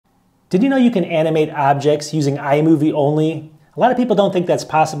Did you know you can animate objects using iMovie only? A lot of people don't think that's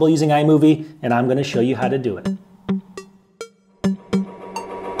possible using iMovie, and I'm going to show you how to do it.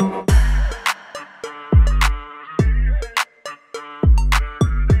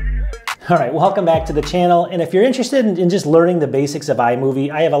 All right, welcome back to the channel. And if you're interested in just learning the basics of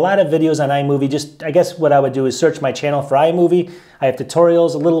iMovie, I have a lot of videos on iMovie. I guess what I would do is search my channel for iMovie. I have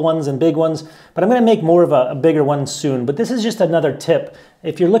tutorials, little ones and big ones, but I'm gonna make more of a bigger one soon. But this is just another tip.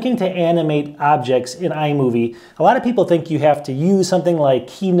 If you're looking to animate objects in iMovie, a lot of people think you have to use something like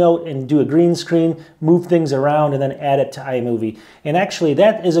Keynote and do a green screen, move things around, and then add it to iMovie. And actually,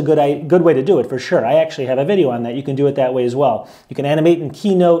 that is a good way to do it for sure. I actually have a video on that. You can do it that way as well. You can animate in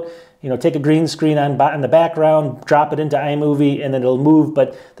Keynote, take a green screen on the background, drop it into iMovie, and then it'll move.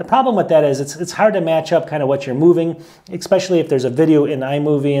 But the problem with that is it's hard to match up kind of what you're moving, especially if there's a video in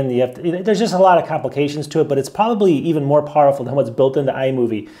iMovie and there's just a lot of complications to it, but it's probably even more powerful than what's built into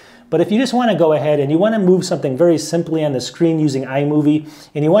iMovie. But if you just want to go ahead and you want to move something very simply on the screen using iMovie,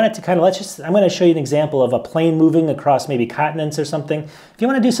 and you want it to kind of, I'm going to show you an example of a plane moving across maybe continents or something. If you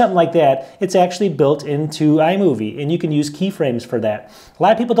want to do something like that, it's actually built into iMovie, and you can use keyframes for that. A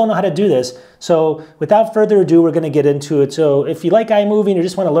lot of people don't know how to do this, so without further ado, we're going to get into it. So if you like iMovie and you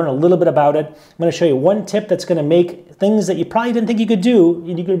just want to learn a little bit about it, I'm going to show you one tip that's going to make things that you probably didn't think you could do,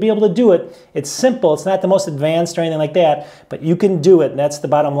 and you're going to be able to do it. It's simple, it's not the most advanced or anything like that, but you can do it, and that's the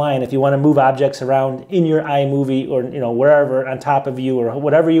bottom line. If you want to move objects around in your iMovie or wherever on top of you or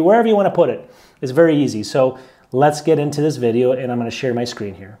wherever you want to put it, it's very easy. So let's get into this video, and I'm going to share my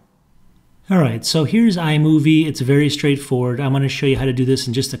screen here. All right, so here's iMovie. It's very straightforward. I'm going to show you how to do this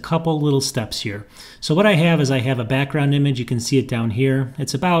in just a couple little steps here. So what I have is I have a background image. You can see it down here.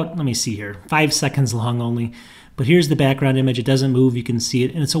 It's about, let me see here, 5 seconds long only. But here's the background image. It doesn't move. You can see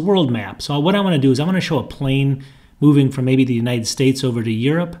it, and it's a world map. So what I want to do is I want to show a plane moving from maybe the United States over to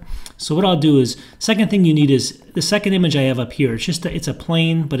Europe. So what I'll do is, second thing you need is the second image I have up here. It's a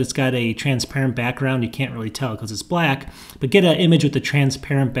plane, but it's got a transparent background. You can't really tell because it's black, but get an image with the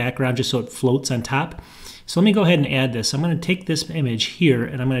transparent background just so it floats on top. So let me go ahead and add this. I'm going to take this image here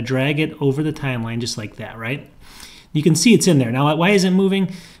and I'm going to drag it over the timeline just like that, right? You can see it's in there. Now, why is it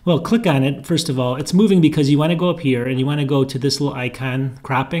moving? Well, click on it. First of all, it's moving because you want to go up here and you want to go to this little icon,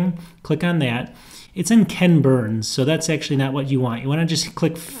 cropping. Click on that. It's in Ken Burns, so that's actually not what you want. You want to just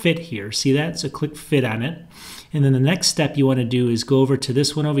click fit here. See that? So click fit on it. And then the next step you want to do is go over to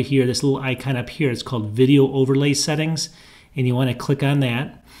this one over here, this little icon up here. It's called Video Overlay Settings, and you want to click on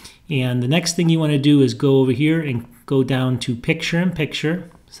that. And the next thing you want to do is go over here and go down to Picture in Picture.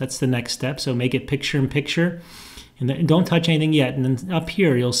 So that's the next step. So make it Picture in Picture. And then don't touch anything yet. And then up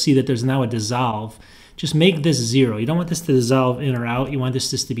here, you'll see that there's now a dissolve. Just make this 0. You don't want this to dissolve in or out. You want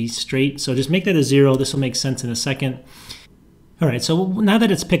this to be straight. So just make that a 0. This will make sense in a second. All right, so now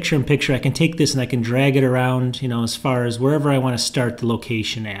that it's picture in picture, I can take this and I can drag it around, as far as wherever I want to start the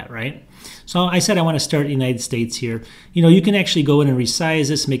location at, right? So I said I want to start United States here. You can actually go in and resize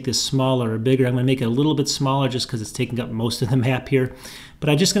this, make this smaller or bigger. I'm going to make it a little bit smaller just because it's taking up most of the map here.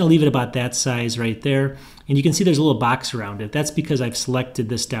 But I'm just going to leave it about that size right there. And you can see there's a little box around it. That's because I've selected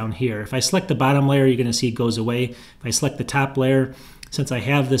this down here. If I select the bottom layer, you're going to see it goes away. If I select the top layer, since I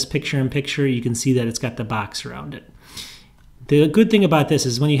have this picture in picture, you can see that it's got the box around it. The good thing about this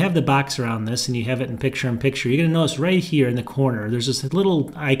is when you have the box around this and you have it in picture, you're going to notice right here in the corner, there's this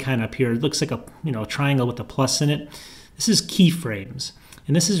little icon up here. It looks like a triangle with a plus in it. This is keyframes.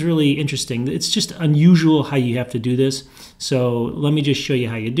 And this is really interesting. It's just unusual how you have to do this. So let me just show you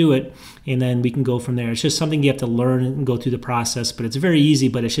how you do it, and then we can go from there. It's just something you have to learn and go through the process, but it's very easy,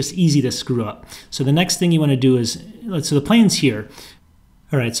 but it's just easy to screw up. So the next thing you want to do is, so the plane's here.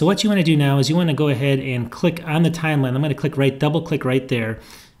 All right, so what you want to do now is you want to go ahead and click on the timeline. I'm going to click double click right there,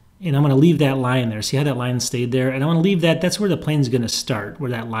 and I'm going to leave that line there. See how that line stayed there? And I want to leave that, that's where the plane's going to start,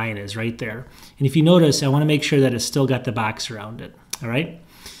 where that line is right there. And if you notice, I want to make sure that it's still got the box around it. All right,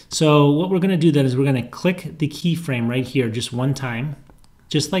 so what we're going to do then is we're going to click the keyframe right here just one time,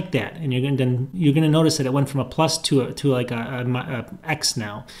 just like that, and you're going to notice that it went from a plus to like a X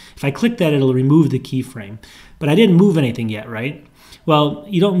now. If I click that, it'll remove the keyframe, but I didn't move anything yet, right? Well,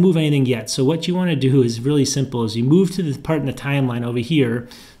 you don't move anything yet. So what you want to do is really simple: is you move to the part in the timeline over here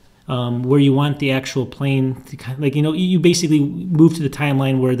where you want the actual plane to, you basically move to the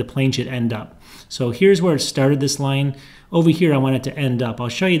timeline where the plane should end up. So here's where it started, this line. Over here, I want it to end up. I'll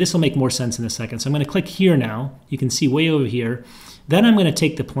show you, this will make more sense in a second. So I'm going to click here now. You can see way over here. Then I'm going to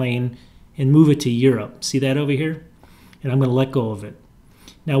take the plane and move it to Europe. See that over here? And I'm going to let go of it.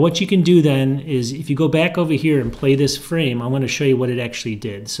 Now what you can do then is if you go back over here and play this frame, I want to show you what it actually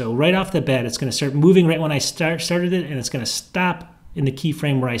did. So right off the bat, it's going to start moving right when I started it, and it's going to stop in the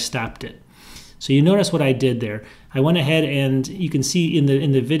keyframe where I stopped it. So you notice what I did there. I went ahead and you can see in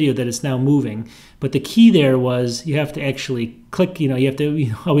the video that it's now moving. But the key there was you have to actually click, you have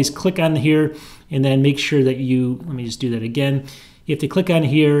to always click on here and then make sure that let me just do that again. You have to click on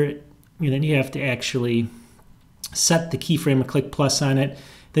here and then you have to actually set the keyframe and click plus on it.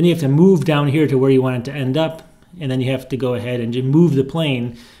 Then you have to move down here to where you want it to end up, and then you have to go ahead and just move the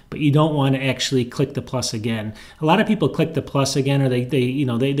plane, but you don't want to actually click the plus again. A lot of people click the plus again, or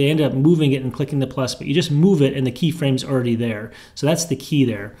they end up moving it and clicking the plus, but you just move it and the keyframe's already there. So that's the key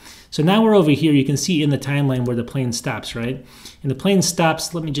there. So now we're over here. You can see in the timeline where the plane stops, right? And the plane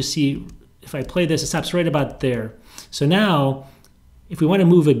stops, let me just see, if I play this, it stops right about there. So now, if we want to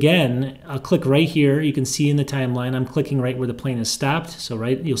move again, I'll click right here. You can see in the timeline, I'm clicking right where the plane is stopped. So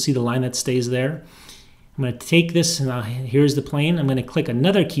you'll see the line that stays there. I'm going to take this, and here's the plane. I'm going to click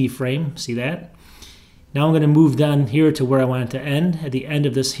another keyframe. See that? Now I'm going to move down here to where I want it to end, at the end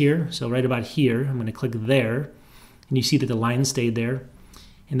of this here. So right about here, I'm going to click there. And you see that the line stayed there.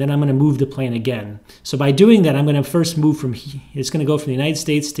 And then I'm going to move the plane again. So by doing that, I'm going to first move from here. It's going to go from the United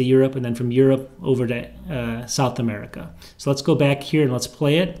States to Europe, and then from Europe over to South America. So let's go back here and let's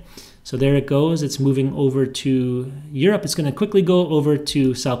play it. So there it goes. It's moving over to Europe. It's going to quickly go over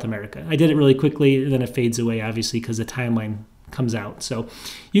to South America. I did it really quickly, and then it fades away, obviously, because the timeline comes out. So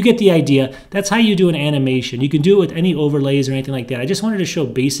you get the idea. That's how you do an animation. You can do it with any overlays or anything like that. I just wanted to show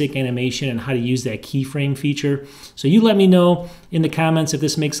basic animation and how to use that keyframe feature. So you let me know in the comments if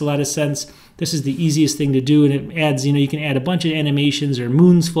this makes a lot of sense. This is the easiest thing to do, and it adds, you can add a bunch of animations or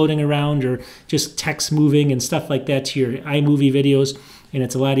moons floating around or just text moving and stuff like that to your iMovie videos. And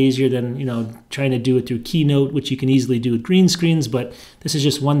it's a lot easier than, trying to do it through Keynote, which you can easily do with green screens, but this is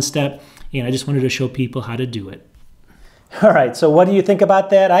just one step, and I just wanted to show people how to do it. All right, so what do you think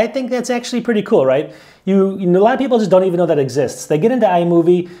about that? I think that's actually pretty cool, right? A lot of people just don't even know that exists. They get into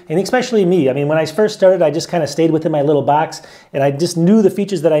iMovie, and especially me. I mean, when I first started, I just kind of stayed within my little box, and I just knew the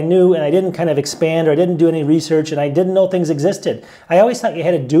features that I knew, and I didn't kind of expand, or I didn't do any research, and I didn't know things existed. I always thought you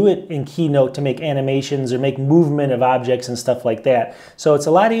had to do it in Keynote to make animations or make movement of objects and stuff like that. So it's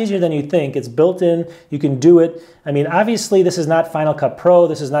a lot easier than you think. It's built in. You can do it. I mean, obviously, this is not Final Cut Pro.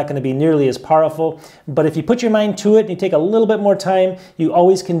 This is not going to be nearly as powerful, but if you put your mind to it and you take a little bit more time, you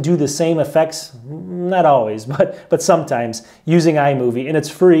always can do the same effects. Not always, but sometimes using iMovie, and it's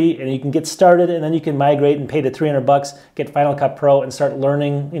free, and you can get started, and then you can migrate and pay the $300, get Final Cut Pro, and start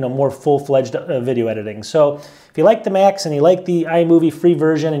learning, more full-fledged video editing. So if you like the Macs and you like the iMovie free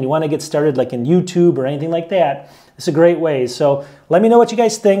version, and you want to get started like in YouTube or anything like that, it's a great way. So let me know what you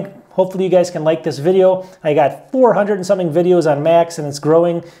guys think. Hopefully you guys can like this video. I got 400 and something videos on Macs, and it's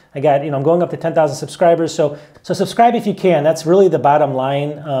growing. I'm going up to 10,000 subscribers. So subscribe if you can. That's really the bottom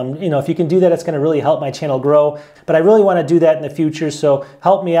line. If you can do that, it's going to really help my channel grow. But I really want to do that in the future. So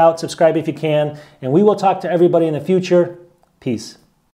help me out. Subscribe if you can. And we will talk to everybody in the future. Peace.